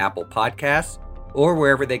us on Apple Podcasts or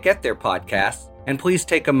wherever they get their podcasts. And please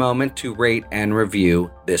take a moment to rate and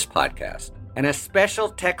review this podcast. And a special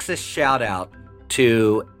Texas shout out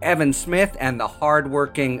to Evan Smith and the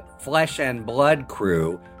hardworking Flesh and Blood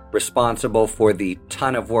crew responsible for the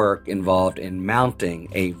ton of work involved in mounting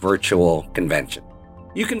a virtual convention.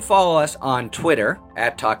 You can follow us on Twitter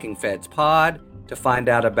at Talking Feds Pod to find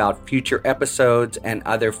out about future episodes and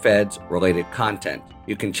other Feds-related content.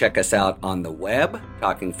 You can check us out on the web,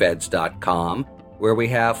 talkingfeds.com, where we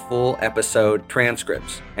have full episode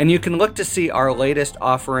transcripts. And you can look to see our latest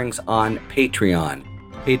offerings on Patreon,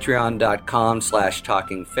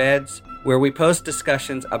 patreon.com/talkingfeds, where we post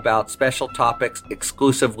discussions about special topics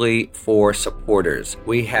exclusively for supporters.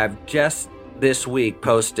 We have just this week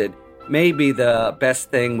posted maybe the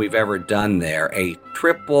best thing we've ever done there, a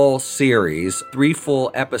triple series, 3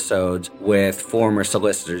 full episodes with former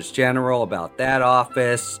solicitors general about that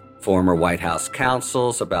office, former White House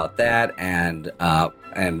counsels about that, and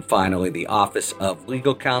finally the Office of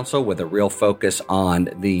Legal Counsel with a real focus on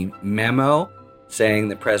the memo saying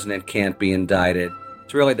the president can't be indicted.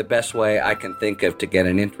 It's really the best way I can think of to get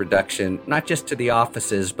an introduction, not just to the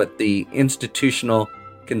offices, but the institutional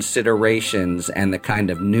considerations and the kind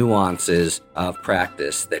of nuances of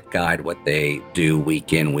practice that guide what they do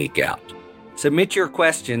week in, week out. Submit your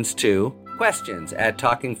questions to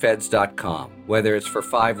questions@talkingfeds.com, whether it's for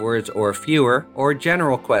 5 words or fewer, or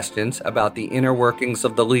general questions about the inner workings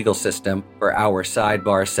of the legal system for our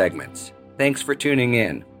sidebar segments. Thanks for tuning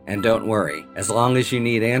in, and don't worry, as long as you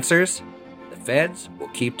need answers, the Feds will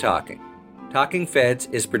keep talking. Talking Feds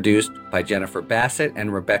is produced by Jennifer Bassett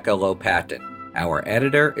and Rebecca Lowe-Patton. Our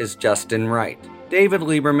editor is Justin Wright. David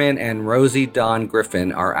Lieberman and Rosie Dawn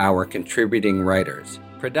Griffin are our contributing writers.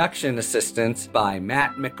 Production assistance by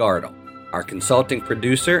Matt McArdle. Our consulting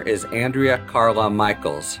producer is Andrea Carla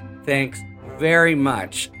Michaels. Thanks very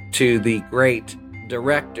much to the great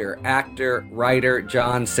director, actor, writer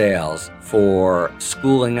John Sayles for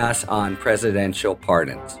schooling us on presidential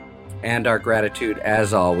pardons. And our gratitude,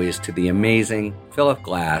 as always, to the amazing Philip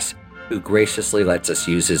Glass, who graciously lets us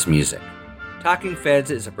use his music. Talking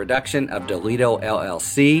Feds is a production of Delito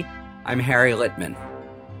LLC. I'm Harry Litman.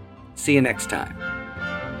 See you next time.